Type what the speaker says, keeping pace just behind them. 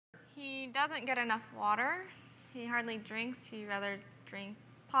He doesn't get enough water. He hardly drinks. He'd rather drink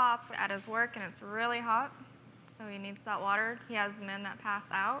pop at his work, and it's really hot, so he needs that water. He has men that pass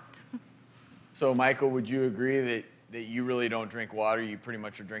out. So, Michael, would you agree that you really don't drink water? You pretty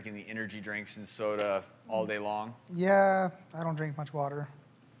much are drinking the energy drinks and soda all day long? Yeah, I don't drink much water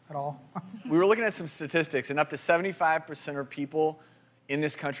at all. We were looking at some statistics, and up to 75% of people in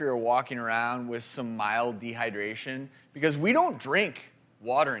this country are walking around with some mild dehydration because we don't drink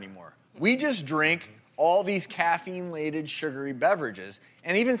water anymore. We just drink all these caffeine-laden sugary beverages,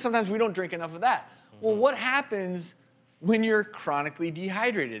 and even sometimes we don't drink enough of that. Well, what happens when you're chronically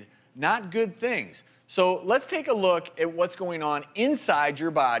dehydrated? Not good things. So let's take a look at what's going on inside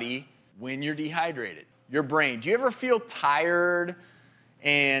your body when you're dehydrated. Your brain. Do you ever feel tired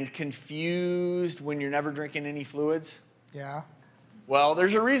and confused when you're never drinking any fluids? Yeah. Well,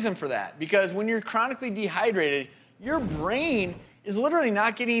 there's a reason for that. Because when you're chronically dehydrated, your brain is literally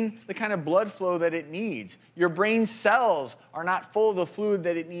not getting the kind of blood flow that it needs. Your brain cells are not full of the fluid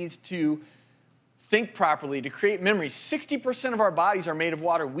that it needs to think properly, to create memories. 60% of our bodies are made of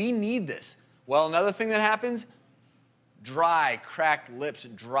water. We need this. Well, another thing that happens, dry, cracked lips,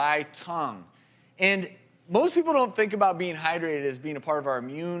 dry tongue. And most people don't think about being hydrated as being a part of our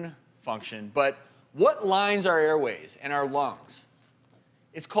immune function, but what lines our airways and our lungs?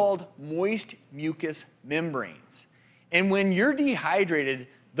 It's called moist mucous membranes. And when you're dehydrated,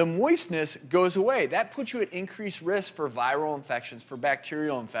 the moistness goes away. That puts you at increased risk for viral infections, for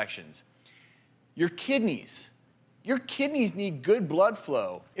bacterial infections. Your kidneys need good blood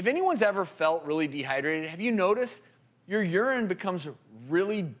flow. If anyone's ever felt really dehydrated, have you noticed your urine becomes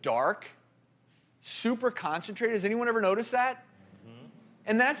really dark, super concentrated? Has anyone ever noticed that? Mm-hmm.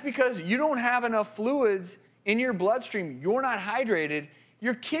 And that's because you don't have enough fluids in your bloodstream. You're not hydrated.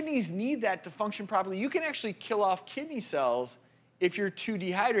 Your kidneys need that to function properly. You can actually kill off kidney cells if you're too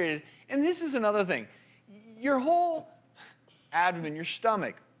dehydrated. And this is another thing. Your whole abdomen, your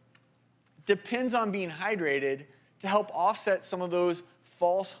stomach, depends on being hydrated to help offset some of those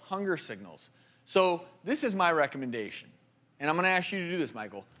false hunger signals. So this is my recommendation. And I'm going to ask you to do this,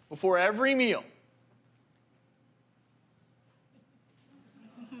 Michael. Before every meal.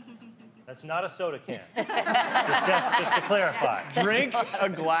 That's not a soda can. just to clarify. Drink a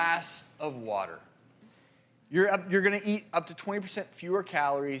glass of water. You're going to eat up to 20% fewer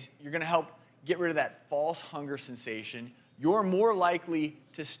calories. You're going to help get rid of that false hunger sensation. You're more likely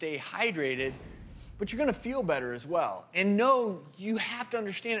to stay hydrated, but you're going to feel better as well. And no, you have to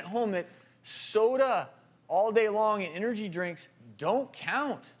understand at home that soda all day long and energy drinks don't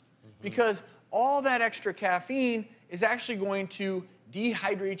count because all that extra caffeine is actually going to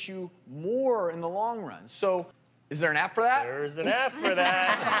dehydrate you more in the long run. So, is there an app for that? There's an app for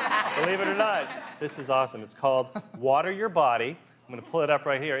that. Believe it or not. This is awesome. It's called Water Your Body. I'm going to pull it up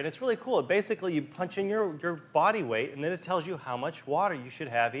right here. And it's really cool. Basically, you punch in your body weight, and then it tells you how much water you should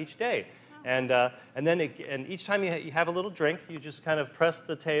have each day. And each time you have a little drink, you just kind of press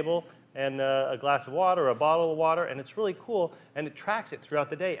the table and a glass of water or a bottle of water, and it's really cool. And it tracks it throughout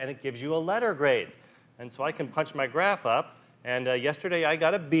the day, and it gives you a letter grade. And so I can punch my graph up. And yesterday I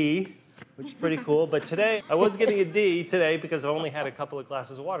got a B, which is pretty cool. But today I was getting a D today because I've only had a couple of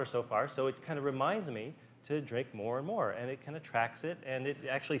glasses of water so far. So it kind of reminds me to drink more and more. And it kind of tracks it. And it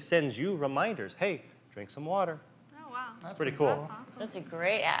actually sends you reminders. Hey, drink some water. Oh, wow. That's pretty cool. That's awesome. That's a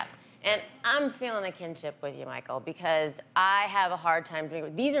great app. And I'm feeling a kinship with you, Michael, because I have a hard time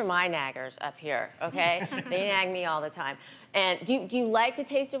drinking. These are my naggers up here, okay? They nag me all the time. And do you like the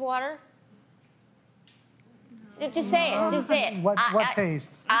taste of water? Just say it. Just say it. What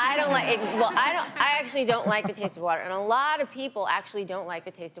taste? I don't like it. Well, I actually don't like the taste of water, and a lot of people actually don't like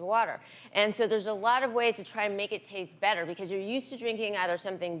the taste of water. And so there's a lot of ways to try and make it taste better because you're used to drinking either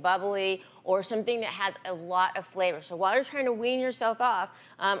something bubbly or something that has a lot of flavor. So while you're trying to wean yourself off,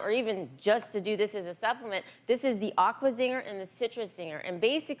 or even just to do this as a supplement, this is the Aqua Zinger and the Citrus Zinger. And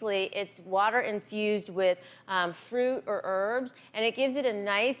basically, it's water infused with fruit or herbs, and it gives it a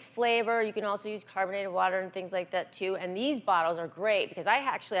nice flavor. You can also use carbonated water and things like that too. And these bottles are great because I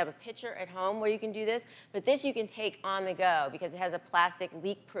actually have a pitcher at home where you can do this, but this you can take on the go because it has a plastic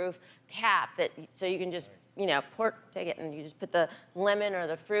leak-proof cap so you can just take it and you just put the lemon or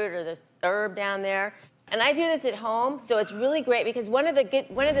the fruit or the herb down there. And I do this at home, so it's really great because one of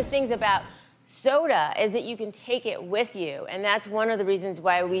the things about soda is that you can take it with you, and that's one of the reasons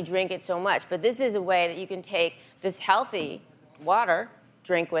why we drink it so much. But this is a way that you can take this healthy water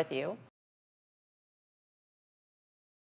drink with you